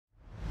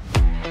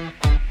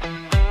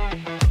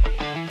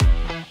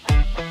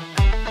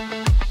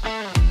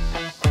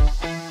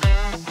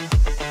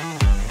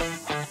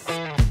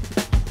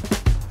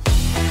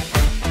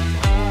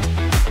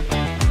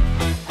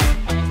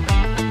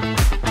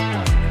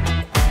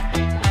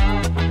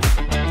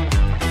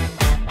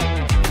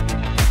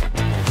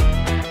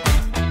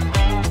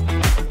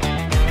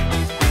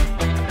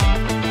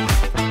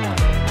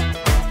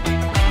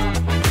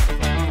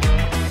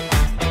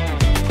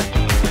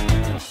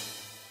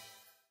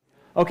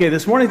Okay,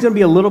 this morning's going to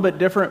be a little bit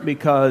different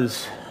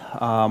because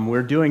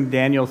we're doing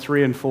Daniel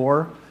 3 and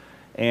 4,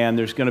 and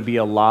there's going to be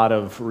a lot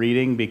of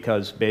reading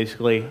because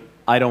basically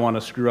I don't want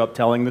to screw up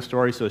telling the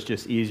story, so it's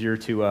just easier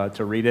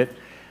to read it.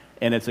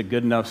 And it's a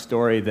good enough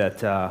story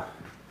that,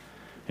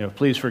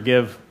 please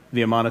forgive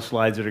the amount of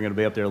slides that are going to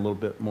be up there a little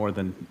bit more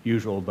than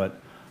usual, but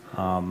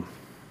I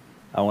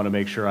want to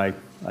make sure I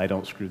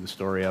don't screw the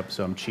story up,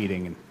 so I'm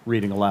cheating and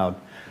reading aloud.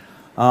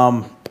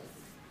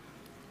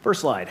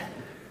 First slide.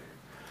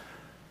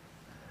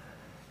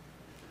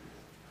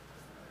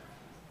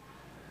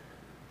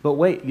 But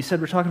wait, you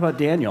said we're talking about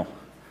Daniel.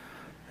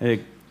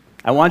 I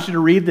want you to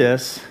read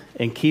this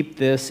and keep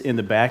this in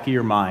the back of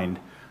your mind.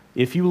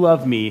 If you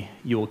love me,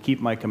 you will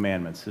keep my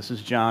commandments. This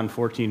is John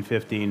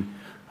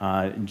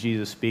 14:15,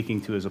 Jesus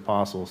speaking to his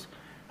apostles.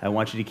 I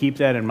want you to keep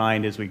that in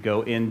mind as we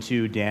go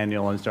into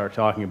Daniel and start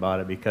talking about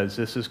it, because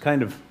this is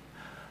kind of,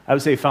 I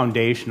would say,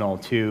 foundational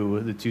to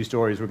the two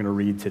stories we're going to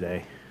read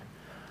today.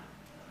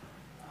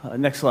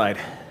 Next slide.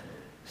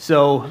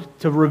 So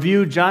to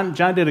review, John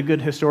did a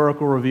good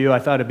historical review. I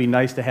thought it'd be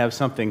nice to have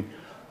something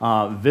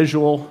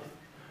visual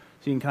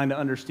so you can kind of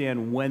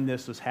understand when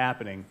this was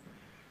happening.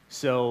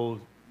 So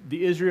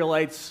the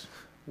Israelites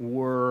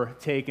were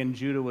taken,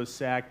 Judah was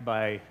sacked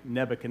by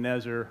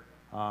Nebuchadnezzar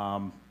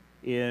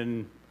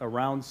in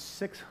around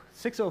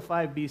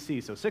 605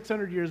 BC, so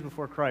 600 years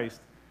before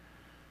Christ.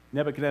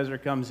 Nebuchadnezzar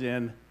comes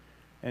in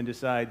and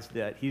decides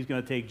that he's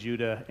going to take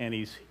Judah, and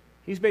he's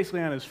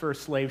basically on his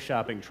first slave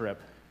shopping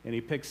trip, and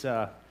he picks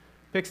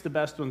the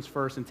best ones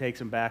first and takes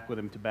them back with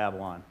him to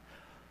Babylon.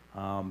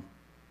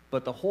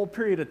 But the whole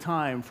period of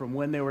time from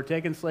when they were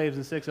taking slaves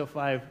in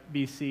 605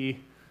 BC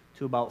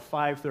to about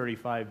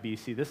 535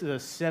 BC, this is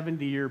a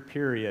 70-year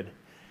period.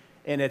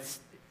 And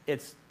it's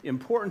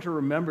important to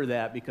remember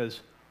that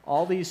because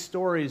all these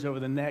stories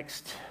over the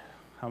next,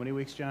 how many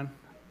weeks, John?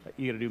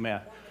 You got to do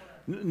math.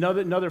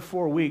 Another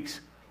 4 weeks.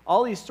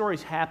 All these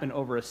stories happen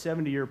over a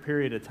 70-year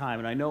period of time.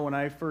 And I know when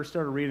I first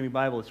started reading the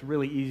Bible, it's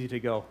really easy to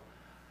go,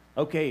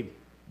 okay,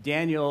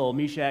 Daniel,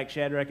 Meshach,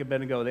 Shadrach,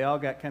 Abednego, they all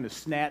got kind of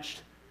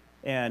snatched,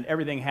 and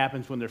everything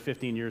happens when they're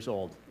 15 years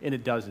old. And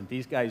it doesn't.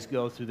 These guys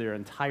go through their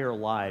entire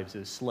lives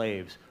as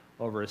slaves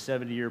over a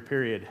 70-year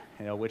period,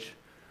 which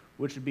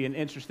would be an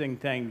interesting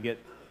thing to get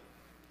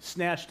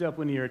snatched up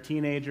when you're a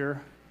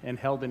teenager and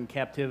held in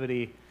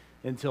captivity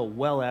until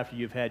well after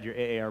you've had your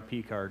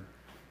AARP card.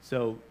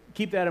 So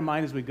keep that in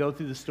mind as we go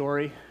through the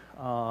story.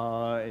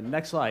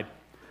 Next slide.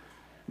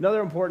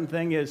 Another important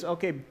thing is,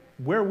 okay,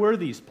 where were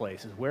these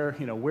places? Where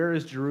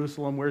is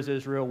Jerusalem? Where's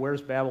Israel?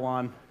 Where's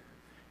Babylon?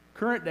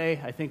 Current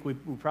day, I think we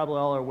probably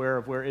all are aware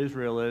of where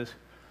Israel is.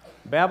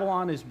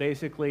 Babylon is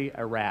basically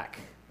Iraq.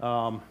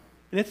 And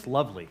it's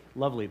lovely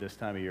this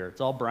time of year.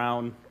 It's all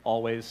brown,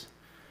 always,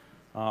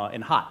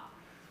 and hot.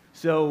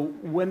 So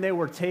when they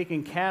were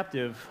taken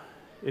captive,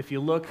 if you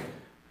look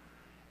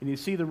and you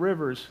see the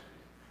rivers,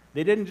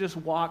 they didn't just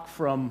walk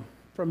from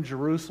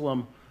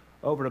Jerusalem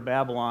over to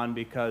Babylon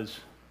because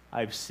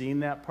I've seen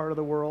that part of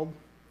the world.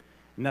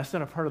 And that's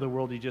not a part of the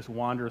world you just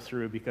wander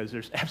through because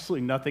there's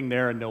absolutely nothing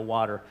there and no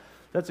water.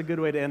 That's a good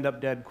way to end up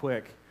dead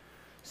quick.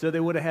 So they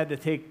would have had to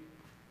take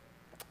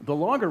the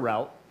longer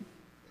route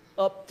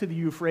up to the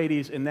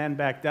Euphrates and then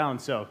back down.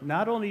 So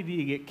not only do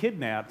you get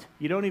kidnapped,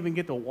 you don't even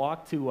get to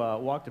walk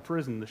to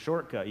prison, the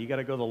shortcut. You got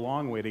to go the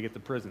long way to get to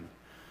prison.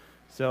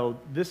 So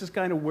this is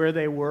kind of where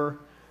they were.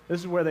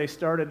 This is where they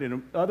started.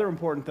 And another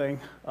important thing,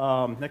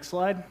 next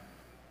slide,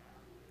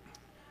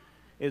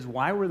 is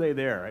why were they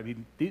there? I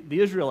mean, the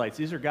Israelites,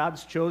 these are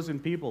God's chosen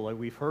people that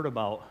we've heard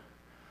about.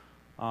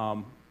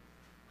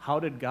 How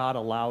did God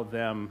allow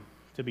them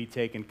to be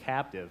taken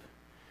captive?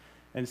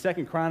 And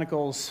 2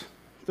 Chronicles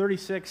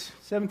 36,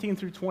 17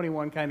 through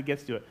 21 kind of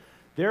gets to it.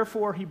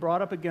 Therefore, he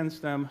brought up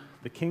against them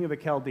the king of the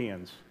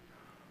Chaldeans.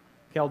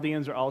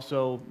 Chaldeans are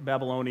also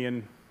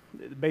Babylonian,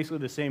 basically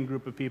the same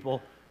group of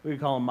people. We could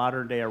call them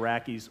modern-day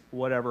Iraqis,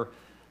 whatever.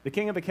 The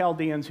king of the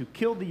Chaldeans who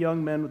killed the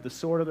young men with the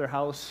sword of their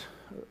house,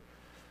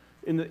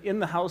 in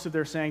the house of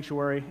their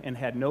sanctuary, and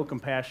had no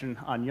compassion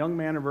on young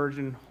man or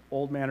virgin,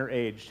 old man or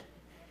aged.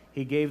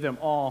 He gave them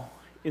all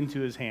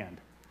into his hand.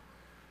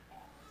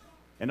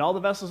 And all the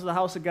vessels of the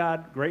house of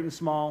God, great and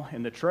small,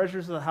 and the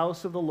treasures of the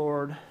house of the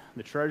Lord,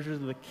 the treasures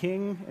of the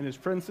king and his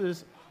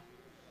princes,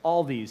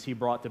 all these he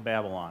brought to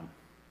Babylon.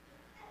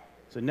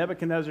 So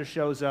Nebuchadnezzar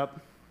shows up.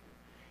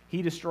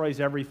 He destroys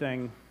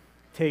everything,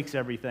 takes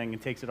everything,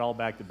 and takes it all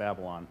back to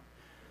Babylon.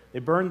 They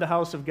burned the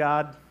house of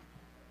God.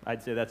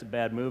 I'd say that's a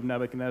bad move,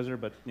 Nebuchadnezzar,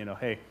 but,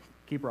 hey,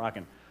 keep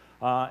rocking.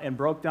 And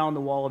broke down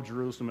the wall of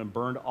Jerusalem and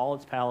burned all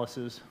its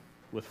palaces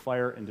with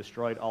fire and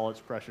destroyed all its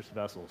precious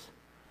vessels.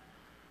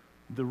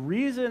 The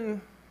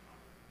reason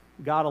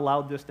God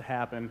allowed this to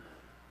happen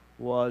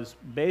was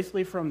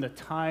basically from the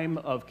time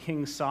of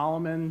King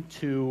Solomon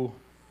to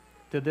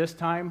this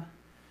time,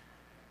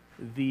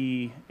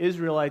 the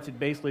Israelites had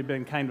basically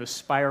been kind of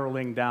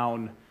spiraling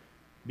down,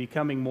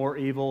 becoming more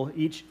evil.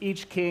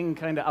 Each king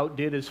kind of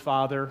outdid his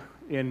father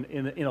in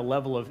a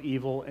level of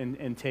evil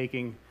and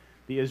taking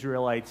the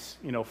Israelites,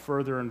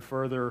 further and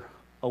further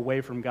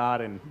away from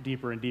God and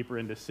deeper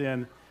into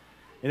sin.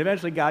 And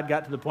eventually God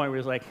got to the point where he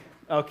was like,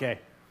 okay,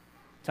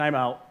 time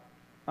out.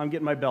 I'm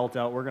getting my belt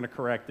out. We're going to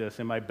correct this.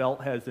 And my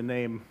belt has the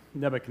name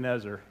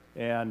Nebuchadnezzar.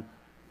 And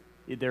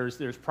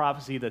there's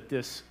prophecy that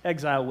this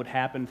exile would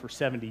happen for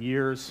 70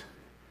 years.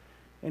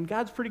 And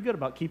God's pretty good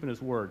about keeping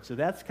his word. So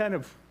that's kind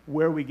of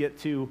where we get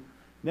to.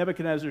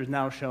 Nebuchadnezzar has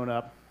now shown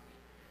up.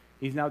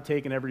 He's now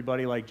taken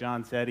everybody, like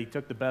John said. He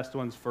took the best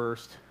ones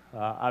first,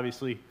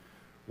 obviously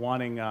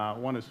wanting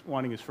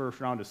his first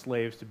round of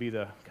slaves to be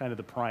the kind of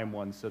the prime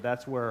ones. So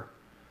that's where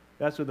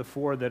the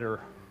four that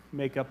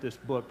make up this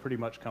book pretty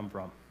much come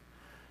from.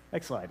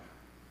 Next slide.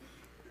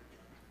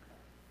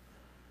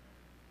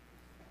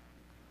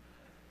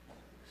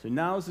 So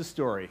now's the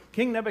story.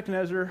 King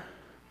Nebuchadnezzar,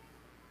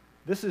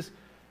 this is,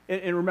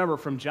 and remember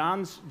from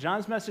John's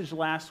message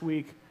last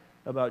week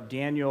about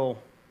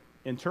Daniel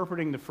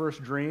interpreting the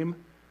first dream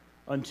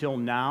until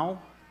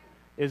now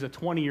is a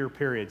 20-year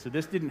period. So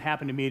this didn't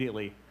happen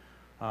immediately.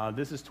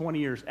 This is 20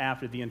 years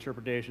after the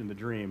interpretation of the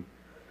dream.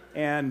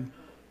 And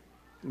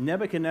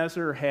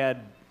Nebuchadnezzar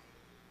had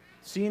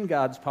seen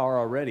God's power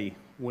already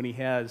when he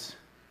has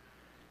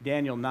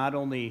Daniel not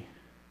only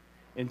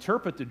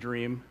interpret the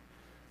dream,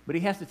 but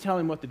he has to tell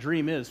him what the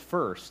dream is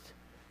first.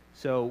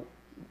 So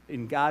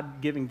in God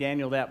giving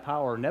Daniel that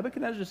power,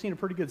 Nebuchadnezzar's seen a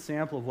pretty good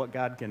sample of what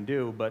God can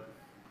do, but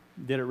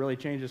did it really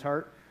change his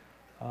heart?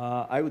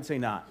 I would say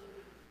not.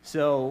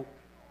 So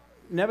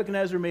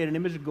Nebuchadnezzar made an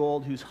image of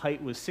gold whose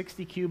height was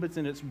 60 cubits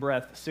and its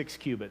breadth 6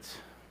 cubits.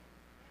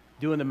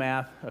 Doing the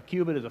math, a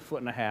cubit is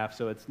 1.5 feet,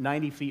 so it's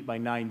 90 feet by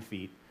 9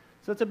 feet.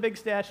 So it's a big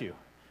statue.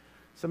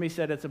 Somebody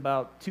said it's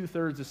about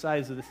 2/3 the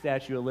size of the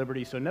Statue of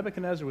Liberty, so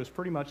Nebuchadnezzar was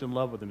pretty much in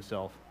love with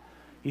himself.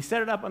 He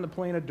set it up on the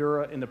plain of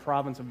Dura in the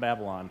province of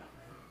Babylon.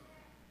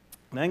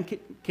 Then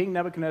King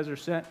Nebuchadnezzar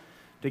sent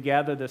to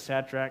gather the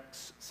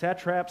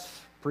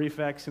satraps,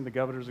 prefects, and the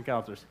governors and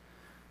counselors.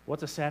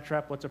 What's a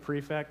satrap? What's a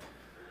prefect?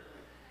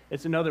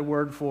 It's another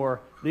word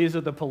for these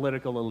are the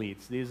political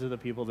elites. These are the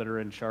people that are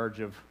in charge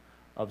of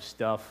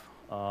stuff,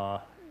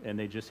 and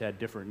they just had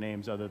different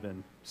names other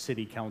than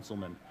city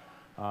councilmen.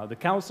 The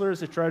counselors,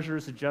 the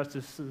treasurers, the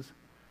justices,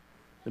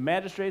 the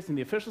magistrates, and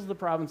the officials of the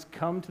province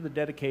come to the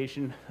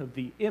dedication of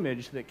the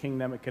image that King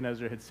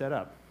Nebuchadnezzar had set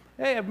up.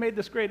 Hey, I've made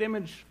this great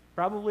image,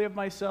 probably of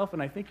myself,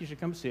 and I think you should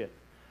come see it.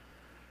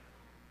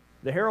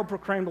 The herald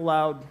proclaimed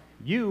aloud,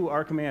 "You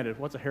are commanded."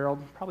 What's a herald?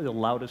 Probably the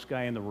loudest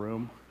guy in the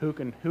room. Who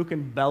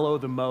can bellow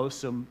the most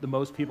so the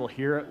most people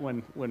hear it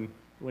when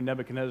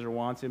Nebuchadnezzar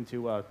wants him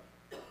to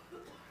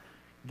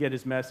get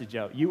his message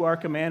out. "You are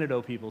commanded,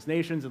 O peoples,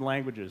 nations, and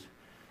languages,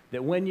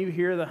 that when you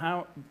hear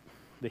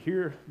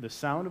the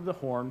sound of the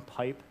horn,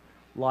 pipe,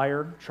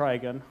 lyre,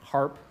 trigon,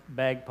 harp,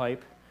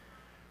 bagpipe,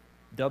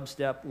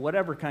 dubstep,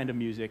 whatever kind of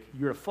music,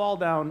 you're to fall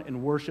down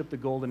and worship the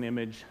golden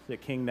image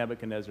that King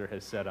Nebuchadnezzar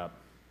has set up.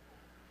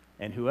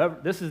 And whoever,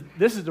 this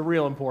is the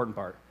real important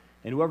part,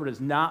 and whoever does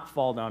not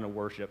fall down and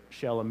worship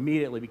shall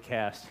immediately be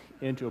cast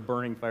into a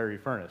burning fiery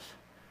furnace."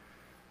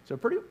 So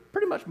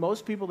pretty much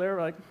most people there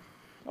are like,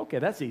 okay,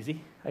 that's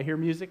easy. I hear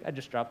music, I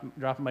just drop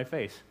in my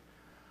face.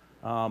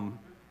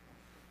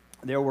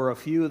 There were a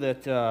few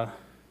that, that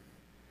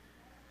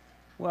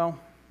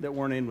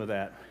weren't in with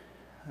that.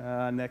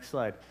 Next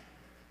slide.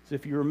 So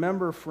if you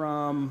remember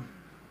from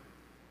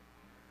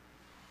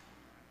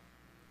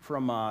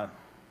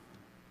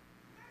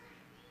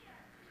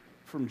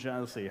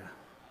John, let's see,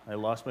 I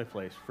lost my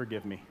place,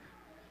 forgive me.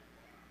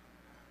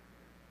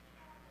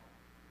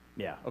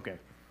 Yeah, okay.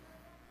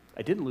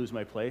 I didn't lose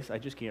my place, I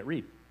just can't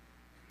read.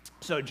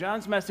 So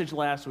John's message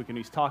last week, and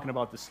he's talking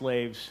about the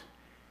slaves,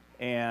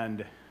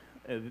 and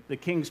the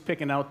king's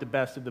picking out the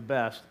best of the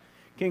best.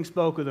 King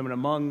spoke with them, and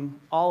among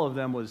all of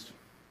them was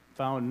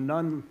found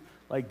none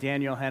like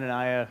Daniel,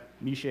 Hananiah,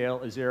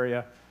 Mishael,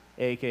 Azariah,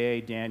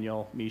 a.k.a.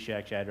 Daniel,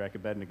 Meshach, Shadrach,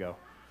 Abednego.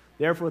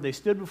 Therefore they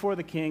stood before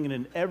the king, and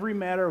in every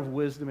matter of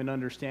wisdom and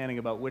understanding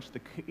about which the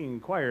king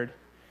inquired,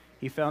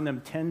 he found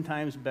them 10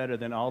 times better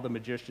than all the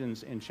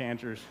magicians and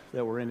enchanters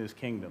that were in his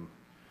kingdom.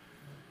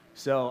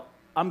 So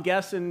I'm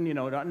guessing,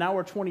 now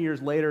we're 20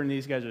 years later, and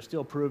these guys are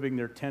still proving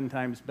they're 10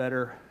 times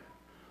better.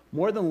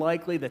 More than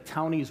likely, the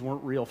townies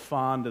weren't real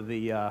fond of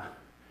the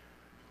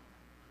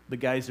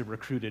guys that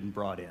recruited and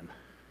brought in.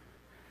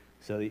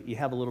 So you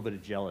have a little bit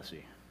of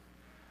jealousy.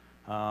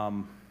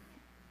 And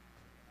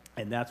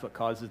that's what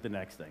causes the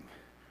next thing.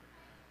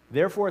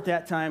 Therefore, at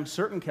that time,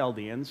 certain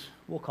Chaldeans,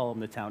 we'll call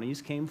them the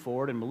townies, came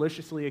forward and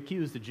maliciously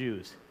accused the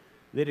Jews.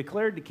 They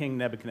declared to King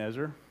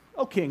Nebuchadnezzar,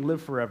 "O king,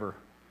 live forever."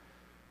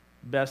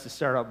 Best to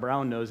start out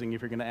brown-nosing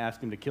if you're going to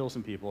ask him to kill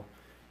some people.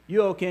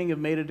 "You, O king, have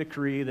made a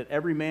decree that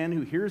every man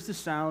who hears the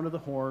sound of the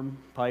horn,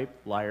 pipe,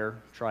 lyre,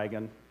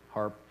 trigon,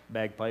 harp,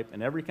 bagpipe,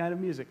 and every kind of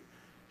music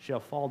shall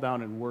fall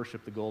down and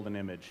worship the golden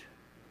image.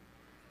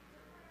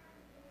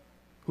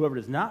 Whoever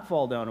does not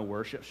fall down and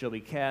worship shall be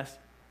cast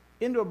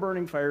into a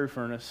burning fiery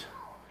furnace.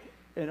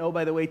 And oh,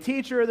 by the way,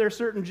 teacher, there are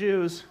certain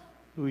Jews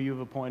who you've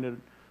appointed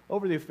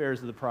over the affairs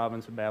of the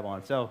province of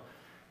Babylon." So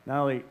not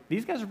only,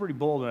 these guys are pretty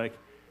bold, they're like,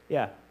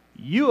 yeah,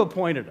 you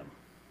appointed them.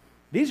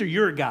 These are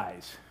your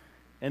guys.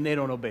 and they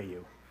don't obey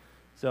you.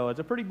 So it's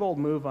a pretty bold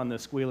move on the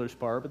squealer's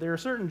part, but there are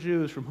certain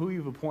Jews from who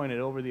you've appointed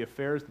over the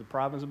affairs of the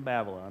province of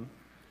Babylon,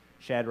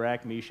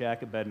 Shadrach,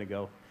 Meshach,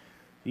 Abednego.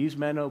 These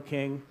men, O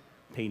king,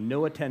 pay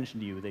no attention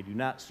to you. They do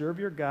not serve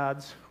your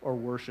gods or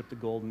worship the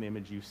golden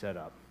image you set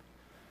up.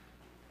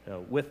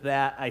 So with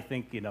that, I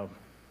think, and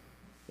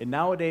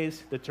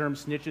nowadays the term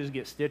snitches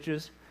get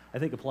stitches, I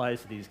think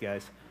applies to these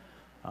guys.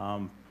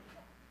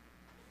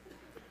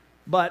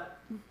 But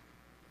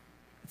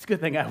it's a good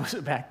thing I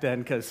wasn't back then,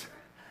 because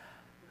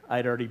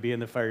I'd already be in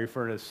the fiery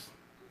furnace.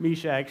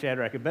 Meshach,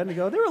 Shadrach,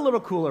 Abednego, they were a little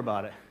cooler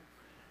about it.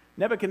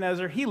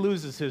 Nebuchadnezzar, he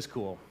loses his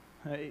cool.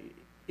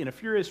 In a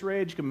furious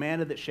rage,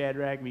 commanded that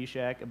Shadrach,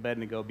 Meshach,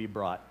 Abednego be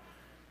brought.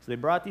 So they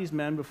brought these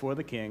men before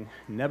the king.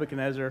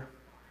 Nebuchadnezzar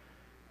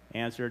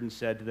answered and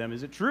said to them,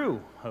 "Is it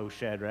true, O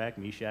Shadrach,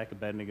 Meshach,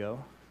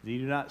 Abednego, that you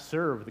do not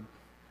serve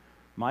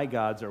my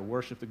gods or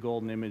worship the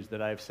golden image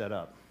that I have set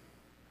up?"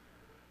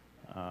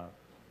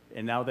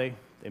 And now they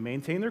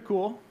maintain their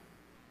cool,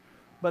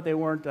 but they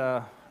weren't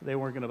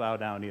going to bow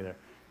down either.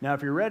 Now,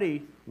 if you're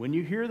ready, when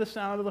you hear the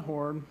sound of the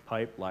horn,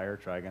 pipe, lyre,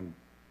 trigon,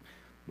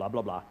 blah,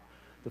 blah, blah,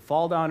 to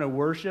fall down and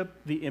worship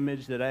the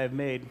image that I have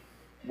made,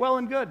 well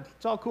and good.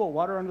 It's all cool.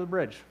 Water under the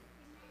bridge.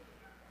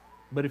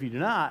 But if you do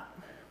not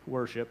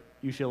worship,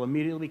 you shall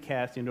immediately be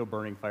cast into a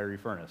burning fiery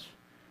furnace.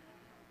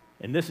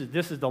 And this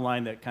is the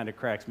line that kind of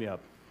cracks me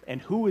up.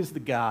 And who is the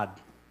God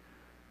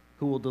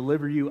who will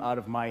deliver you out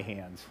of my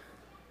hands?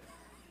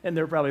 And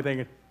they're probably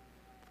thinking,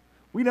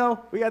 we know,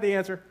 we got the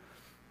answer.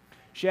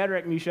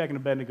 Shadrach, Meshach, and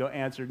Abednego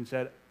answered and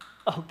said,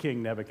 "O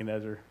King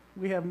Nebuchadnezzar,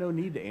 we have no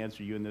need to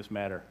answer you in this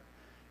matter."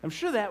 I'm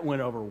sure that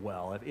went over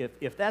well.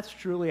 If that's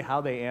truly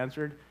how they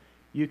answered,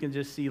 you can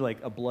just see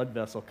like a blood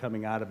vessel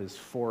coming out of his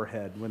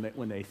forehead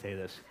when they say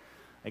this.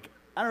 Like,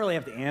 I don't really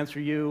have to answer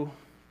you.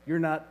 You're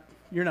not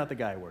the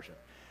guy I worship.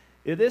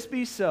 If this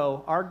be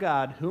so, our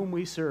God, whom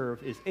we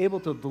serve, is able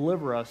to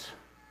deliver us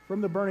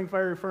from the burning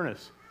fiery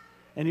furnace,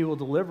 and he will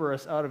deliver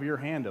us out of your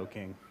hand, O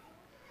king.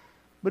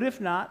 But if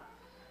not,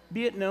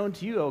 be it known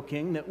to you, O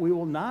king, that we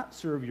will not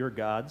serve your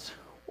gods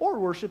or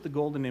worship the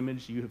golden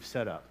image you have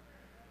set up.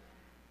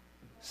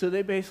 So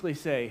they basically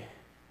say,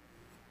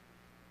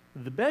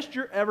 the best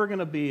you're ever going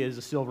to be is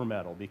a silver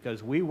medal,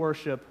 because we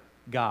worship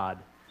God,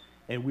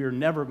 and we're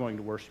never going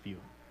to worship you.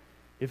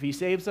 If he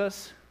saves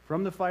us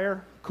from the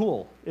fire,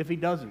 cool. If he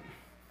doesn't,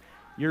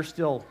 you're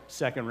still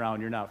second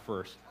round, you're not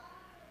first.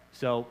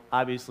 So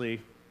obviously,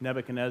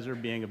 Nebuchadnezzar,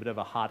 being a bit of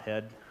a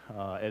hothead,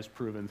 as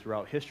proven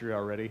throughout history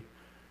already,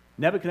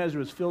 Nebuchadnezzar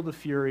was filled with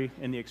fury,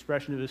 and the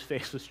expression of his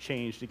face was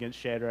changed against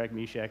Shadrach,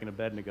 Meshach, and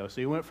Abednego. So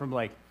he went from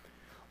like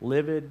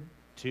livid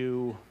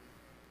to,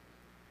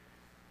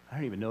 I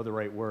don't even know the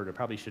right word. I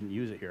probably shouldn't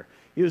use it here.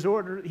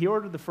 He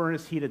ordered the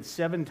furnace heated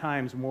 7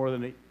 times more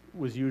than it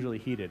was usually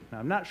heated. Now,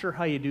 I'm not sure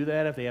how you do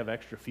that, if they have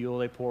extra fuel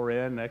they pour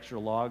in, extra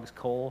logs,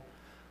 coal,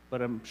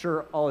 but I'm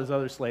sure all his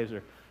other slaves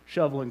are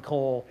shoveling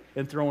coal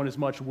and throwing as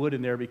much wood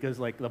in there because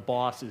like the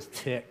boss is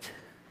ticked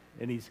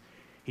and he's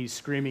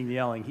screaming and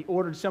yelling. He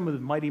ordered some of the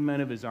mighty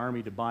men of his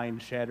army to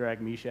bind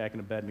Shadrach, Meshach, and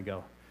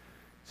Abednego.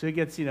 So he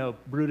gets,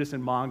 Brutus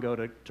and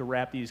Mongo to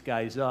wrap these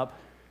guys up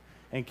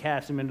and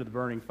cast them into the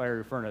burning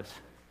fiery furnace.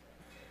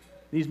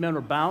 These men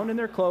were bound in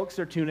their cloaks,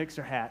 their tunics,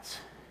 their hats,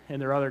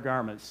 and their other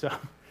garments. So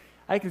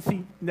I can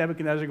see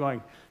Nebuchadnezzar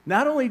going,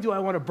 not only do I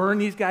want to burn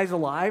these guys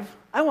alive,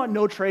 I want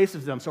no trace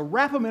of them. So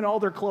wrap them in all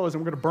their clothes,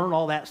 and we're going to burn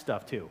all that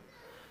stuff too.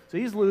 So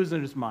he's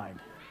losing his mind.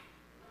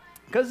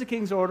 Because the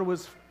king's order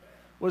was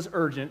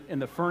urgent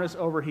and the furnace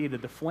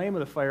overheated, the flame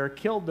of the fire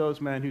killed those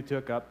men who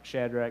took up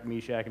Shadrach,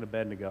 Meshach, and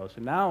Abednego.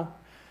 So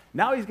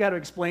now he's got to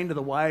explain to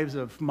the wives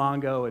of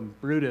Mongo and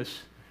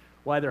Brutus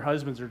why their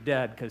husbands are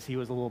dead, because he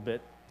was a little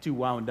bit too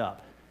wound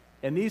up.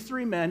 And these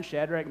 3 men,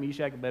 Shadrach,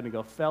 Meshach, and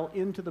Abednego, fell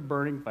into the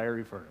burning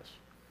fiery furnace.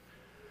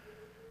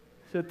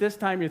 So at this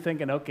time you're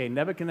thinking, okay,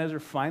 Nebuchadnezzar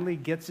finally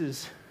gets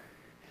his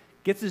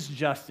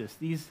justice.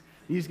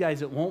 These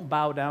guys that won't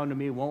bow down to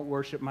me, won't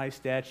worship my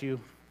statue,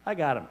 I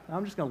got them.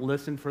 I'm just going to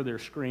listen for their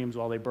screams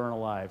while they burn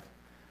alive.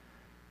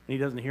 And he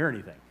doesn't hear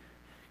anything.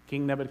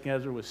 King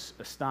Nebuchadnezzar was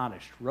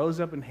astonished,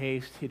 rose up in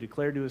haste. He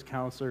declared to his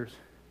counselors,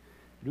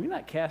 "Did we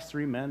not cast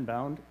 3 men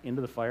bound into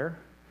the fire?"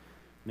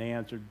 And they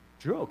answered,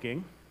 "True, O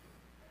king.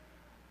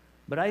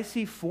 But I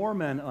see 4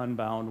 men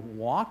unbound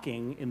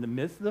walking in the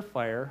midst of the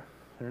fire.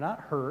 They're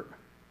not hurt.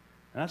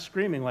 They're not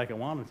screaming like I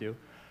want them to.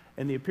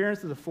 And the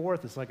appearance of the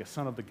 4th is like a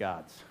son of the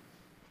gods."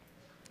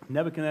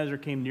 Nebuchadnezzar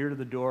came near to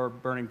the door,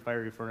 burning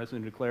fiery furnace,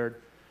 and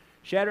declared,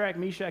 "Shadrach,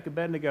 Meshach,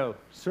 Abednego,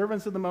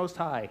 servants of the Most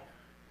High,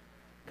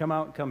 come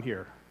out and come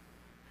here."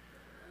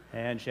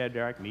 And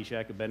Shadrach,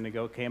 Meshach,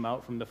 Abednego came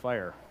out from the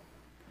fire.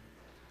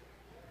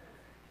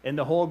 And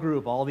the whole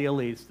group, all the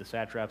elites, the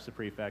satraps, the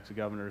prefects, the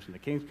governors, and the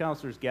king's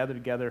counselors gathered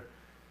together,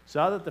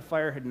 saw that the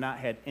fire had not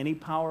had any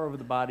power over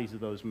the bodies of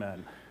those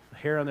men. The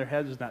hair on their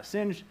heads was not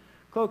singed,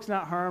 cloaks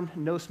not harmed,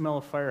 no smell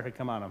of fire had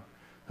come on them.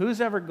 Who's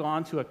ever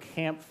gone to a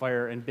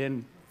campfire and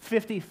been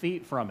 50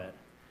 feet from it?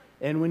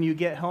 And when you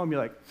get home,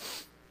 you're like,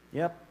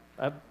 yep,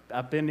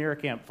 I've been near a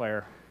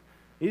campfire.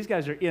 These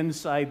guys are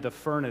inside the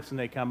furnace and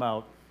they come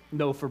out.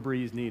 No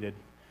Febreze needed.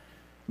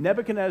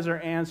 Nebuchadnezzar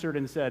answered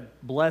and said,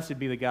 "Blessed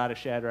be the God of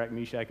Shadrach,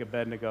 Meshach, and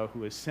Abednego,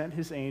 who has sent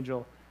his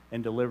angel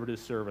and delivered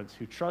his servants,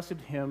 who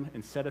trusted him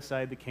and set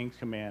aside the king's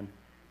command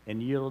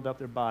and yielded up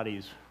their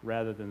bodies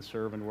rather than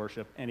serve and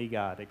worship any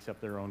god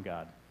except their own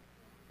God."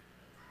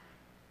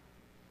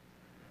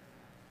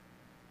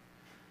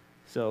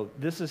 So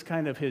this is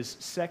kind of his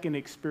second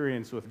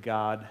experience with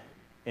God,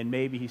 and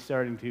maybe he's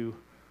starting to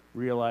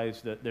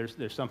realize that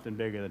there's something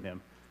bigger than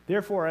him.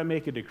 "Therefore I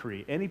make a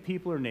decree. Any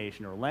people or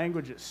nation or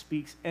language that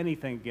speaks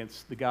anything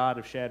against the God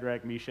of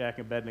Shadrach, Meshach,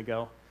 and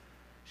Abednego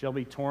shall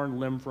be torn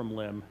limb from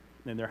limb,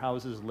 and their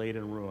houses laid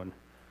in ruin.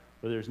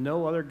 For there's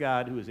no other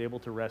God who is able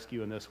to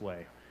rescue in this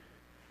way."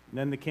 And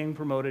then the king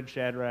promoted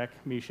Shadrach,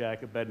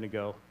 Meshach,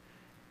 Abednego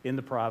in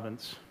the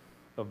province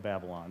of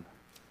Babylon.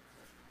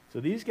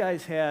 So these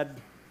guys had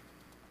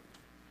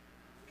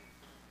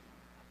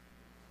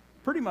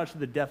pretty much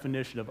the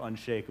definition of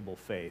unshakable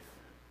faith.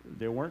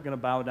 They weren't going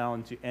to bow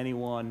down to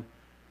anyone,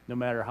 no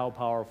matter how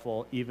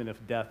powerful, even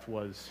if death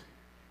was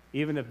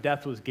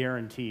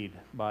guaranteed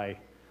by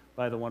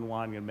the one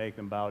wanting to make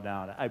them bow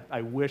down.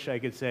 I wish I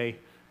could say,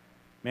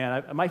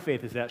 man, my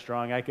faith is that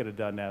strong, I could have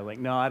done that. Like,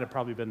 no, I'd have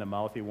probably been the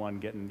mouthy one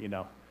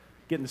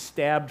getting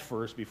stabbed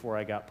first before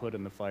I got put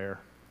in the fire.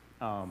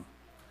 But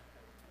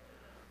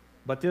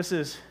this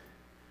is,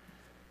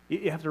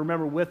 you have to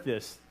remember with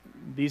this,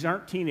 these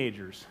aren't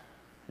teenagers.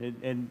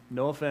 And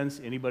no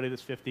offense, anybody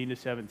that's 15 to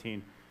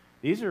 17.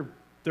 These are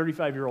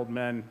 35-year-old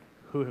men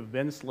who have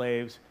been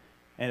slaves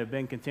and have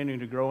been continuing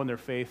to grow in their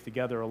faith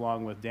together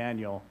along with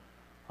Daniel.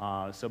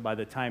 So by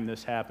the time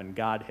this happened,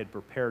 God had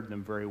prepared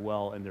them very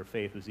well, and their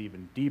faith was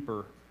even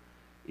deeper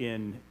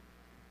in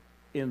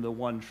the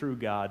one true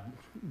God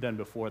than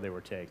before they were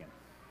taken.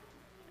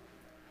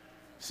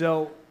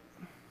 So,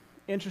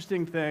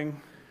 interesting thing,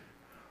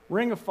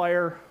 Ring of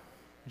Fire,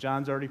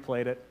 John's already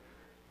played it,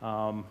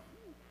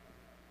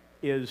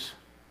 is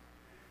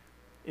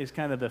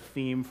kind of the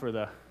theme for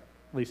at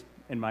least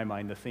in my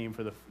mind, the theme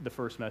for the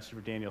first message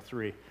for Daniel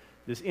 3.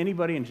 Does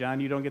anybody, and John,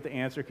 you don't get the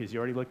answer because you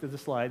already looked at the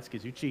slides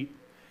because you cheat.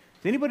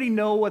 Does anybody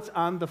know what's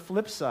on the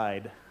flip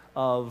side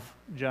of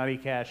Johnny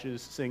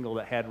Cash's single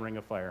that had Ring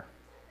of Fire?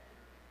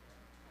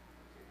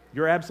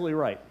 You're absolutely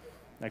right.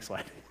 Next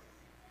slide.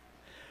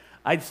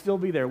 I'd Still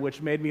Be There,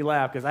 which made me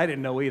laugh because I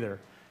didn't know either.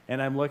 And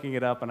I'm looking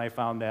it up, and I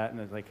found that, and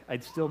I was like,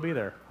 I'd still be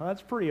there. Well,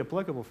 that's pretty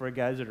applicable for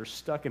guys that are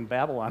stuck in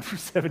Babylon for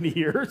 70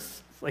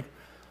 years. It's like,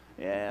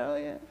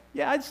 yeah,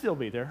 I'd still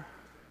be there.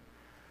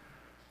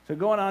 So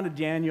going on to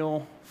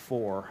Daniel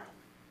 4.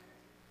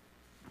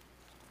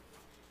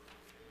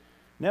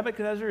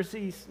 Nebuchadnezzar,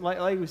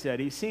 like we said,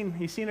 he's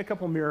seen a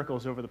couple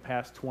miracles over the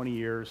past 20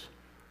 years,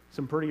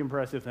 some pretty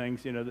impressive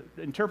things.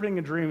 Interpreting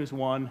a dream is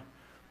one,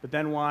 but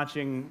then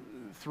watching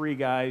three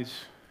guys,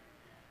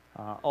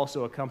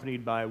 also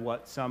accompanied by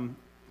what some,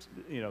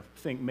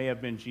 think may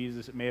have been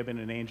Jesus, it may have been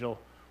an angel,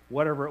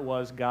 whatever it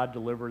was, God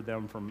delivered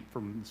them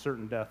from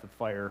certain death of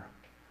fire.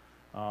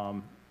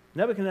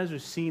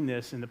 Nebuchadnezzar's seen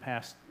this in the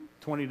past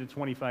 20 to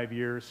 25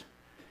 years.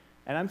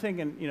 And I'm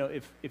thinking,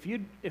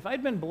 if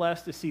I'd been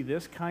blessed to see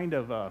this kind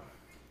of,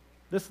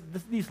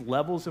 these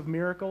levels of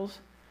miracles,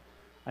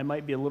 I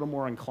might be a little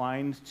more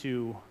inclined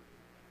to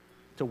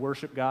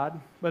worship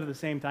God. But at the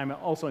same time,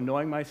 also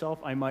knowing myself,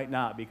 I might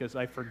not, because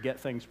I forget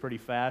things pretty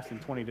fast,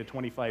 and 20 to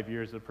 25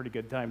 years is a pretty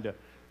good time to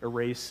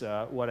erase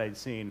what I'd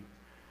seen.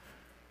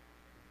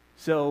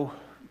 So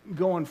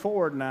going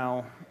forward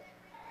now,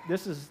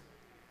 this is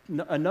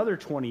another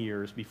 20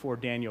 years before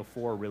Daniel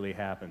 4 really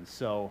happens.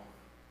 So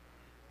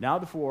now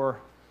the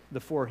four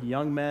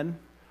young men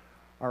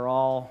are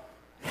all,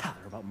 they're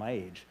about my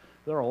age.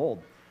 They're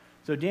old.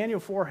 So Daniel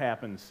 4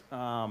 happens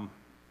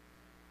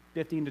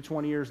 15 to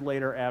 20 years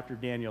later after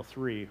Daniel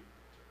 3,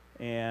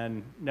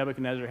 and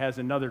Nebuchadnezzar has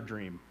another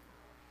dream.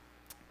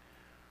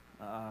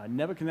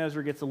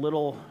 Nebuchadnezzar gets a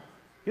little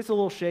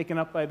shaken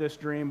up by this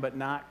dream, but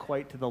not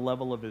quite to the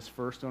level of his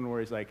first one,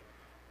 where he's like,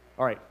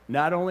 all right,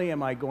 not only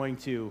am I going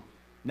to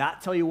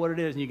not tell you what it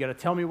is, and you got to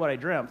tell me what I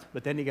dreamt,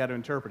 but then you got to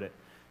interpret it.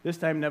 This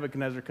time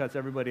Nebuchadnezzar cuts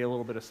everybody a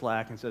little bit of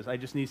slack and says, I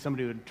just need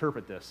somebody to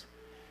interpret this.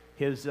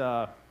 His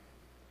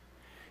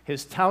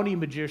towny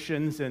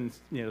magicians and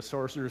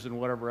sorcerers and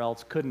whatever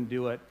else couldn't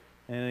do it,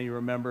 and then he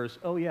remembers,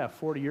 oh yeah,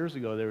 40 years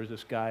ago there was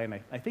this guy, and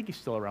I think he's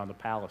still around the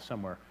palace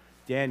somewhere.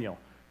 Daniel,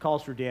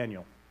 calls for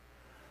Daniel.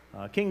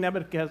 King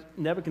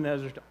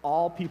Nebuchadnezzar, to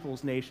all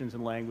peoples, nations,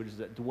 and languages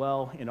that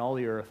dwell in all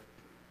the earth,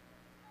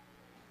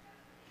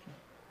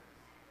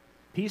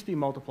 peace be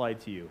multiplied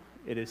to you.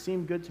 It has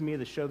seemed good to me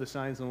to show the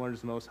signs and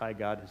wonders the Most High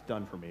God has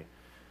done for me.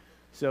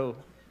 So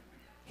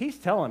he's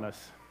telling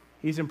us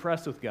he's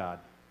impressed with God.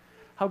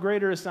 How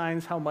great are his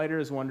signs, how mighty are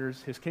his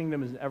wonders. His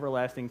kingdom is an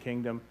everlasting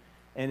kingdom,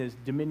 and his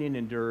dominion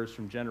endures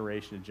from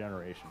generation to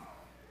generation.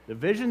 The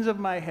visions of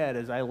my head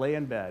as I lay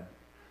in bed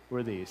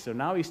were these. So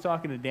now he's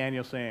talking to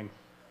Daniel saying,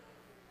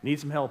 need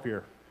some help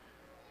here.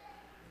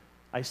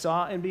 I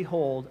saw and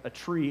behold a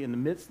tree in the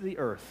midst of the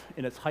earth,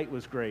 and its height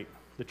was great.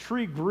 The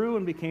tree grew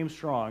and became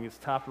strong. Its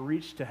top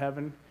reached to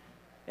heaven,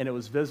 and it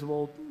was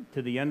visible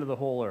to the end of the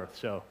whole earth.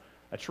 So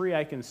a tree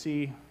I can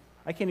see.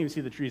 I can't even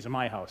see the trees in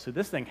my house, so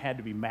this thing had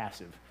to be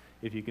massive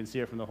if you can see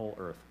it from the whole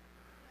earth.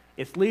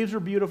 Its leaves were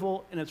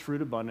beautiful and its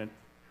fruit abundant,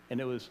 and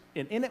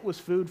in it was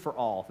food for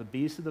all. The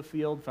beasts of the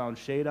field found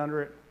shade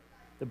under it.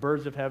 The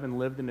birds of heaven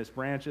lived in its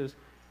branches,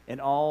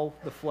 and all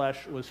the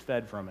flesh was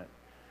fed from it.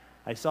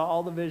 I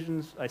saw the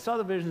visions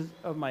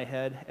of my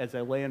head as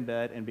I lay in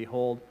bed, and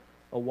behold,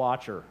 a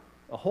watcher,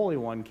 a holy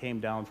one, came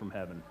down from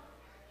heaven.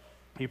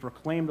 He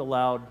proclaimed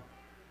aloud,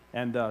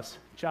 and thus,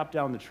 chop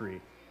down the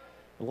tree,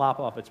 lop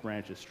off its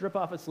branches, strip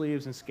off its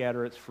leaves, and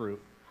scatter its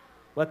fruit.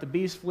 Let the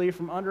beasts flee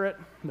from under it,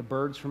 and the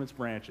birds from its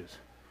branches.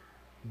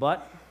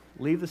 But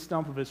leave the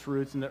stump of its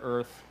roots in the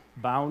earth,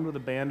 bound with a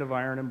band of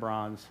iron and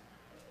bronze,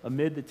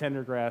 amid the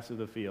tender grass of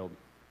the field.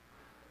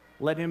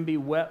 Let him be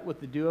wet with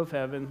the dew of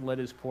heaven. Let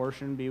his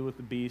portion be with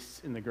the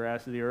beasts in the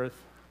grass of the earth.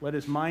 Let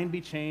his mind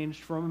be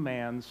changed from a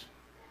man's,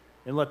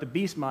 and let the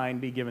beast's mind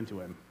be given to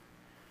him.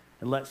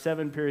 And let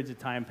 7 periods of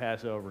time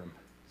pass over him.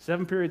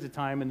 7 periods of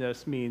time in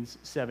this means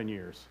 7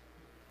 years.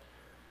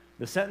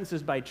 The sentence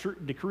is by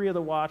decree of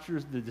the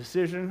watchers, the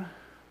decision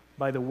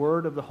by the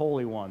word of the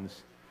holy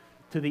ones,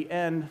 to the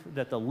end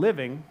that the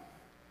living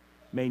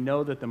may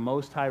know that the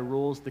Most High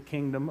rules the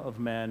kingdom of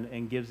men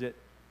and gives it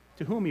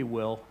to whom he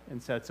will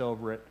and sets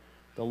over it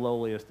the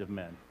lowliest of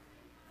men.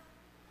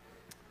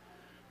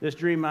 This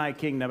dream I,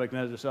 King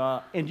Nebuchadnezzar,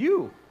 saw, and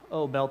you,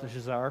 O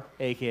Belteshazzar,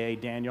 a.k.a.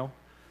 Daniel,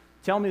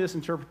 tell me this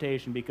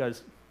interpretation,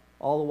 because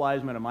all the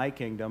wise men of my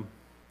kingdom,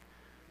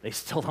 they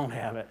still don't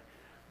have it.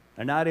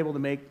 They're not able to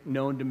make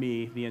known to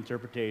me the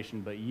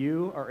interpretation, but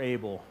you are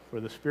able, for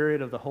the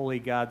spirit of the holy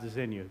gods is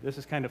in you. This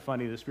is kind of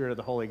funny, the spirit of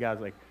the holy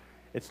gods, like,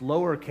 it's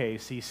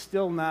lowercase. He's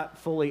still not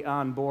fully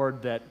on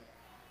board that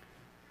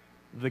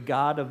the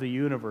God of the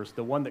universe,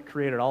 the one that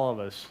created all of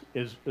us,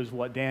 is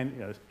what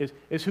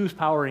is who's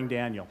powering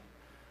Daniel.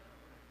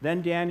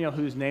 Then Daniel,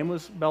 whose name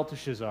was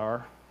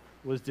Belteshazzar,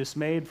 was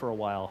dismayed for a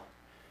while,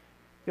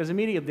 because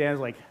immediately Daniel's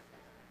like,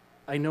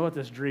 I know what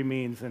this dream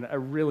means, and I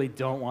really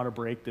don't want to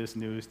break this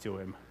news to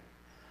him.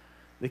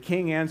 The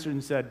king answered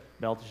and said,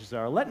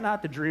 Belteshazzar, let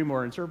not the dream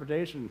or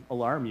interpretation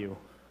alarm you.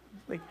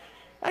 Like,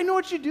 I know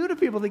what you do to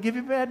people that give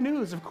you bad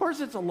news. Of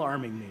course it's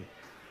alarming me.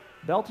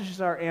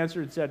 Belteshazzar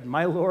answered and said,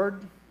 my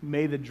lord,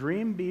 may the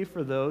dream be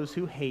for those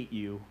who hate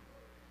you,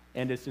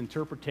 and its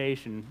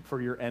interpretation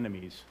for your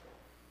enemies.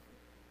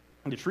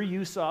 The tree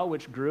you saw,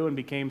 which grew and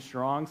became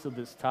strong, so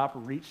that its top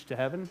reached to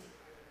heaven,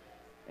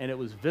 and it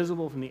was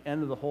visible from the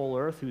end of the whole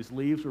earth, whose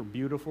leaves were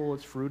beautiful,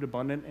 its fruit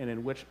abundant, and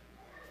in which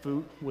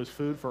food was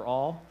food for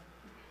all,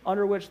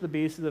 under which the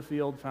beasts of the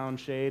field found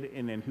shade,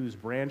 and in whose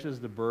branches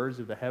the birds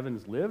of the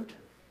heavens lived.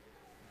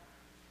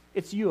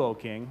 It's you, O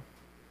king,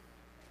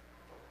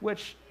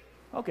 which,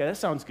 okay, that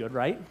sounds good,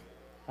 right?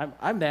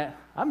 I'm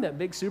that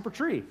big super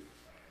tree.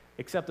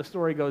 Except the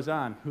story goes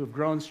on, who have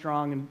grown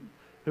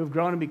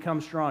and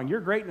become strong.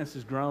 Your greatness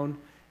has grown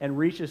and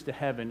reaches to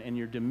heaven, and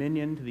your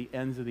dominion to the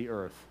ends of the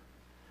earth.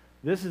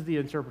 This is the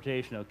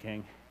interpretation, O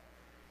king.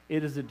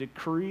 It is a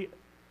decree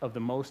of the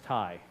Most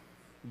High,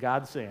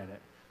 God saying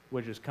it,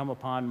 which has come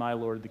upon my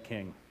lord the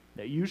king,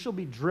 that you shall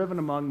be driven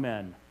among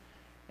men,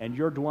 and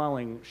your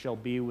dwelling shall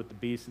be with the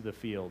beasts of the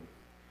field.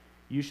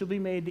 You shall be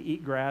made to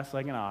eat grass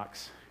like an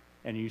ox,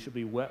 and you shall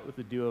be wet with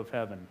the dew of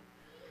heaven.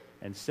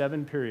 And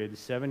 7 periods,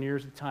 7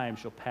 years of time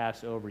shall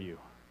pass over you.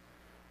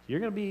 So you're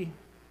going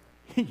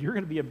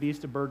to be a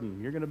beast of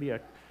burden. You're going to be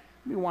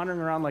wandering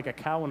around like a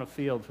cow in a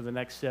field for the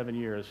next 7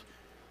 years,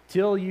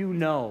 till you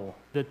know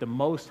that the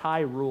Most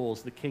High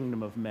rules the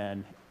kingdom of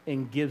men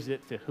and gives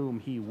it to whom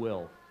he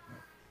will.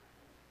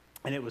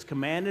 And it was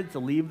commanded to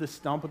leave the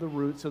stump of the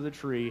roots of the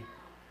tree.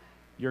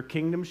 Your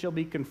kingdom shall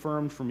be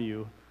confirmed from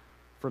you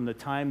from the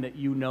time that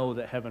you know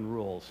that heaven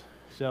rules.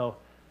 So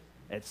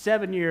at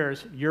 7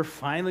 years, you're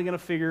finally going to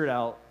figure it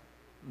out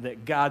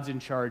that God's in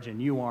charge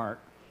and you aren't.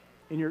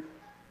 And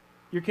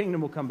your kingdom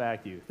will come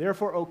back to you.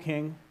 Therefore, O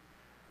king,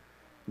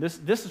 this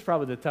is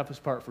probably the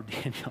toughest part for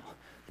Daniel.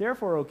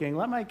 Therefore, O king,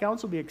 let my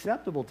counsel be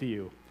acceptable to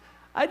you.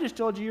 I just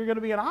told you you're going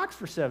to be an ox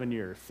for 7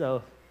 years,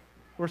 so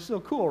we're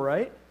still cool,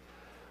 right?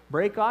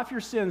 Break off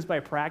your sins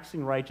by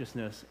practicing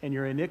righteousness, and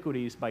your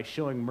iniquities by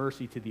showing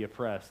mercy to the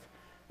oppressed,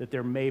 that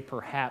there may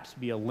perhaps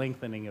be a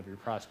lengthening of your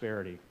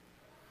prosperity.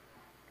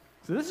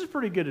 So this is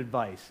pretty good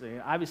advice.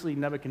 Obviously,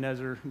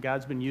 Nebuchadnezzar,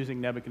 God's been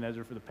using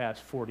Nebuchadnezzar for the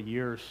past 40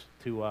 years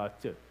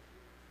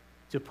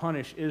to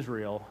punish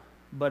Israel,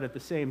 but at the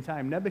same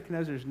time,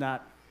 Nebuchadnezzar's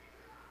not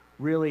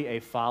really a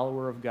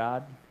follower of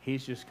God.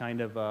 He's just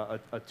kind of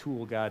a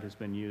tool God has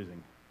been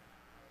using.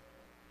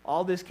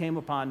 All this came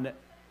upon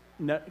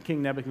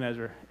King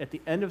Nebuchadnezzar at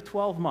the end of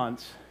 12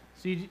 months.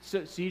 So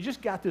you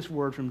just got this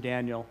word from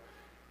Daniel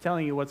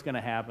telling you what's going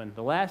to happen.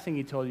 The last thing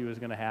he told you was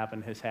going to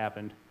happen has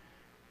happened,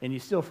 and you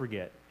still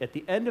forget. At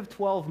the end of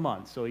 12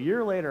 months, so a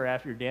year later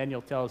after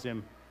Daniel tells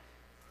him,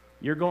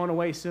 you're going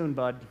away soon,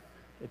 bud.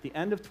 At the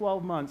end of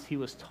 12 months, he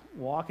was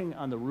walking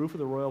on the roof of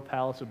the royal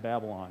palace of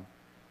Babylon.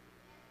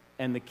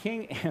 And the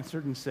king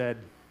answered and said,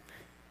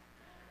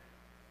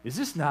 is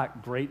this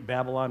not great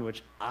Babylon,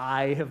 which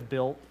I have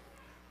built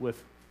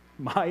with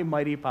my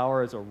mighty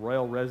power is a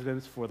royal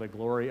residence for the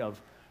glory of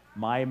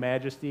my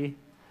majesty.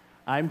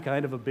 I'm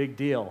kind of a big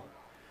deal.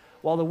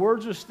 While the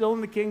words were still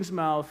in the king's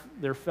mouth,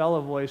 there fell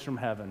a voice from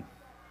heaven.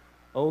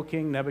 O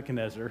King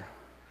Nebuchadnezzar.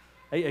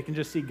 I can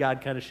just see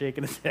God kind of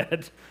shaking his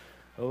head.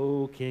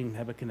 O King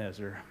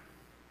Nebuchadnezzar,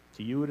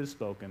 to you it is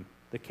spoken,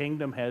 the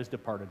kingdom has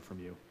departed from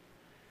you,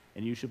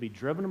 and you shall be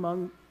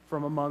driven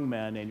from among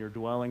men, and your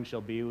dwelling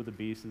shall be with the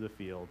beasts of the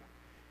field,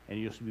 and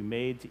you shall be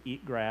made to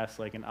eat grass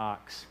like an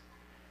ox.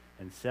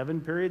 And 7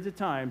 periods of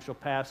time shall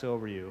pass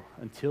over you,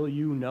 until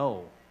you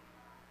know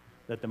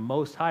that the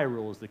Most High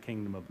rules the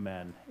kingdom of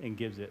men and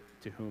gives it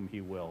to whom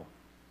he will.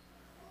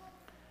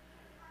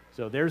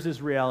 So there's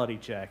this reality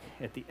check.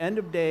 At the end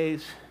of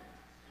days,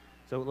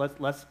 so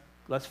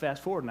let's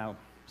fast forward now.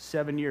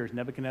 7 years,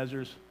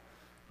 Nebuchadnezzar's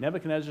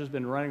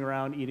been running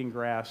around eating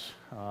grass.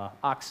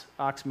 Ox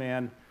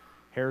man,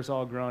 hair's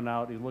all grown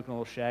out. He's looking a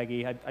little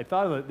shaggy. I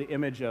thought of the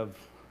image of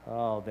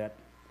that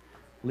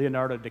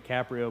Leonardo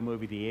DiCaprio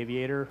movie, The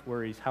Aviator,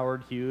 where he's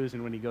Howard Hughes,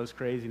 and when he goes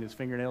crazy and his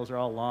fingernails are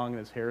all long and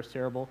his hair is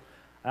terrible.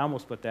 I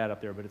almost put that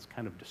up there, but it's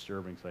kind of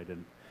disturbing, so I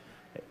didn't.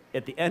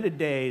 At the end of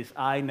days,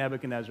 I,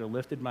 Nebuchadnezzar,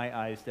 lifted my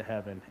eyes to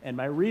heaven, and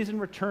my reason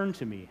returned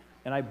to me,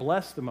 and I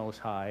blessed the Most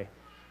High,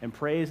 and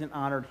praised and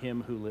honored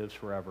him who lives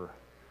forever.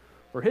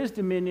 For his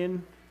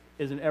dominion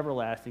is an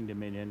everlasting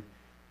dominion,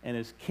 and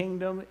his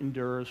kingdom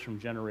endures from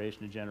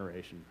generation to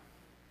generation.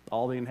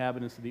 All the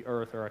inhabitants of the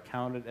earth are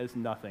accounted as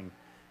nothing,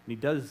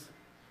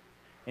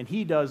 and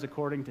he does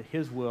according to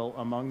his will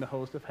among the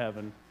host of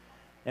heaven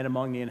and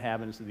among the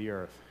inhabitants of the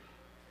earth.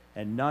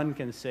 And none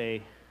can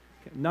stay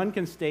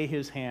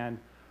his hand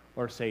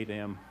or say to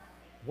him,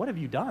 what have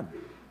you done?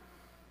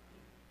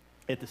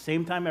 At the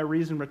same time my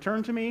reason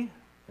returned to me,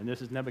 and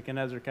this is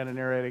Nebuchadnezzar kind of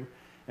narrating,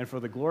 and for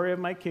the glory of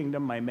my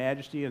kingdom, my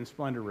majesty and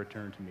splendor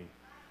returned to me.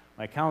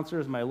 My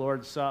counselors, my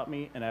lords sought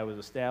me, and I was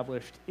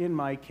established in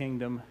my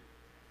kingdom,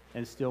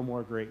 and still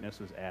more greatness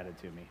was added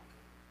to me.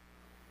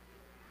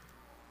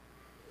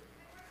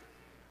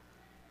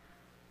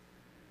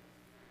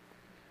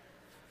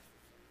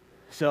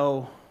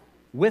 So,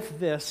 with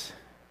this,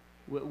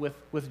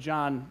 with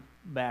John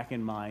back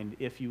in mind,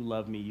 if you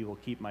love me, you will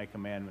keep my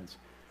commandments.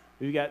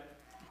 We got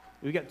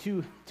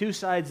two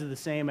sides of the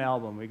same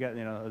album. We got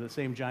the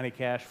same Johnny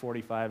Cash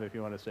 45, if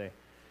you want to say.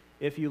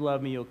 If you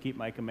love me, you'll keep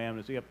my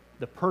commandments. We got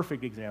the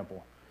perfect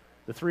example,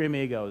 the three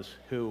amigos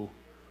who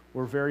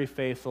were very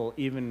faithful,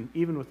 even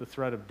with the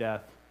threat of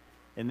death.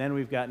 And then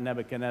we've got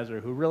Nebuchadnezzar,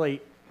 who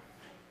really,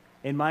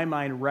 in my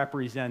mind,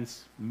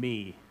 represents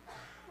me.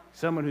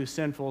 Someone who's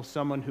sinful,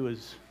 someone who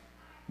is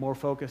more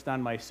focused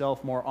on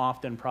myself more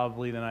often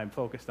probably than I'm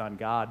focused on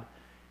God.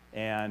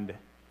 And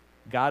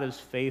God is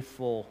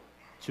faithful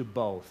to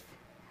both.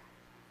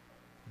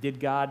 Did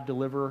God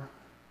deliver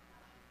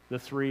the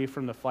three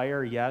from the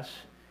fire? Yes.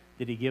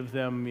 Did he give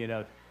them,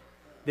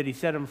 did he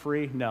set them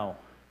free? No.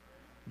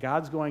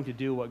 God's going to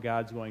do what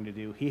God's going to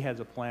do. He has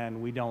a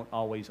plan. We don't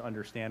always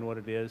understand what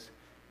it is,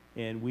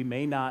 and we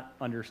may not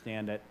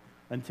understand it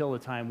until the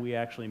time we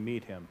actually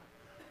meet him.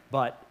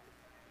 But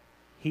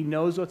he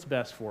knows what's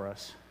best for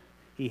us.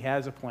 He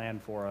has a plan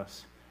for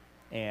us,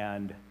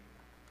 and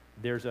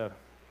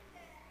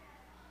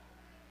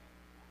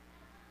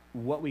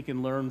what we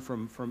can learn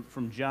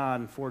from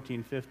John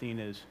 14:15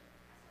 is,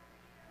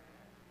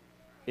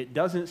 it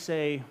doesn't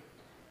say,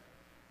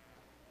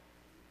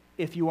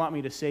 if you want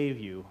me to save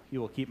you, you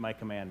will keep my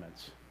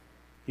commandments.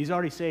 He's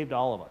already saved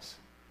all of us.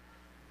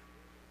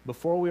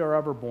 Before we are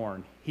ever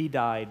born, he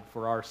died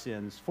for our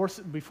sins,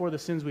 before the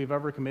sins we've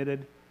ever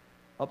committed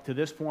up to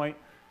this point,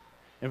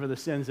 and for the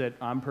sins that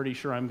I'm pretty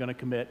sure I'm going to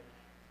commit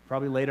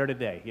probably later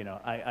today.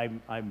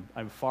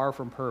 I'm far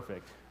from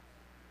perfect.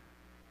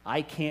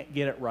 I can't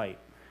get it right.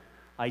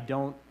 I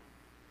don't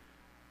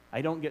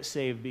get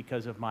saved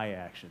because of my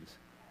actions.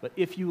 But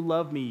if you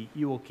love me,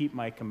 you will keep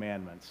my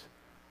commandments.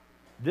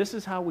 This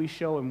is how we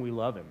show him we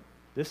love him.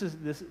 This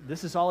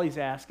is all he's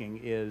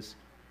asking is,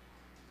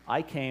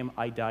 I came,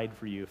 I died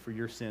for you, for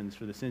your sins,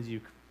 for the sins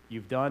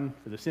you've done,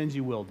 for the sins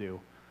you will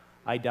do.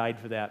 I died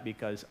for that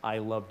because I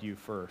loved you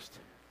first.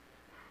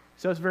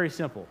 So it's very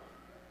simple.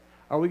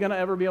 Are we going to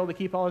ever be able to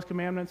keep all his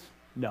commandments?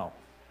 No.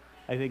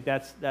 I think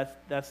that's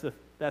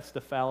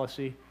the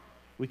fallacy.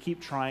 We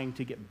keep trying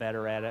to get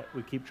better at it.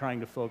 We keep trying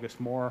to focus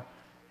more,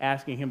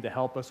 asking him to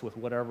help us with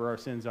whatever our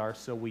sins are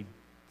so we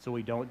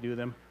don't do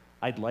them.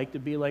 I'd like to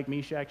be like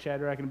Meshach,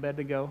 Shadrach, and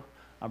Abednego.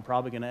 I'm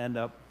probably going to end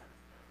up,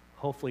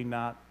 hopefully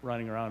not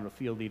running around in a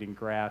field eating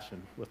grass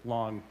and with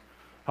long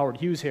Howard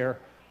Hughes hair,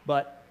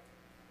 but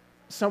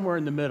somewhere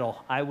in the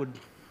middle.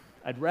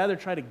 I'd rather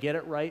try to get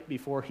it right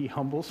before he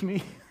humbles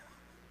me,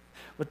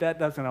 but that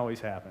doesn't always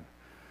happen.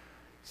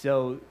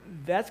 So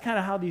that's kind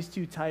of how these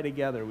two tie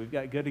together. We've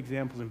got good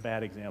examples and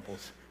bad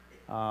examples.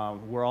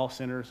 We're all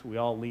sinners. We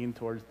all lean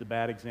towards the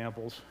bad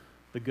examples.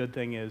 The good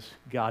thing is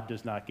God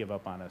does not give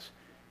up on us.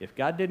 If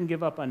God didn't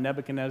give up on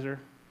Nebuchadnezzar,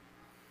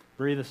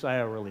 breathe a sigh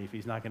of relief.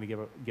 He's not going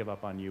to give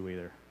up on you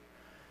either.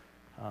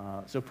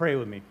 So pray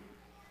with me.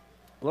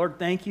 Lord,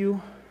 thank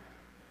you.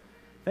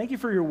 Thank you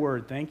for your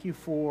word. Thank you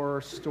for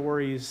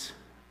stories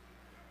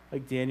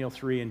like Daniel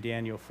 3 and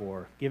Daniel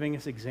 4, giving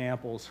us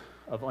examples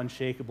of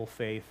unshakable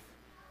faith,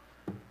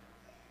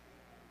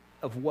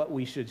 of what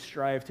we should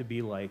strive to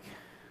be like.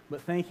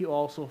 But thank you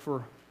also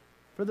for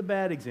the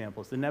bad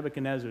examples, the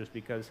Nebuchadnezzars,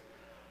 because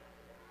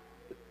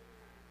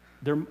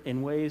they're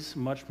in ways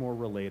much more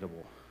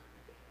relatable,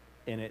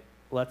 and it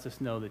lets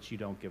us know that you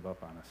don't give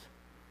up on us.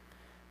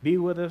 Be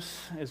with us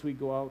as we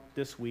go out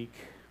this week.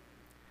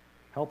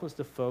 Help us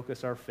to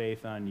focus our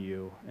faith on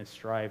you and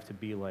strive to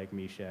be like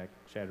Meshach,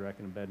 Shadrach,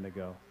 and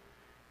Abednego.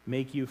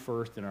 Make you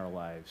first in our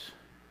lives,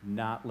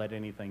 not let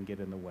anything get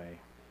in the way.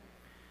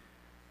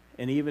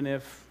 And even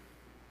if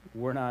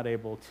we're not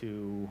able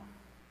to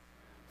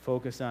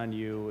focus on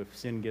you, if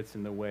sin gets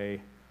in the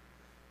way,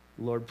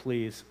 Lord,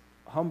 please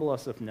humble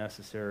us if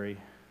necessary.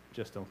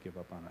 Just don't give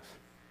up on us.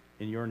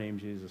 In your name,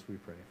 Jesus, we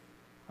pray.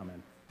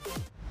 Amen.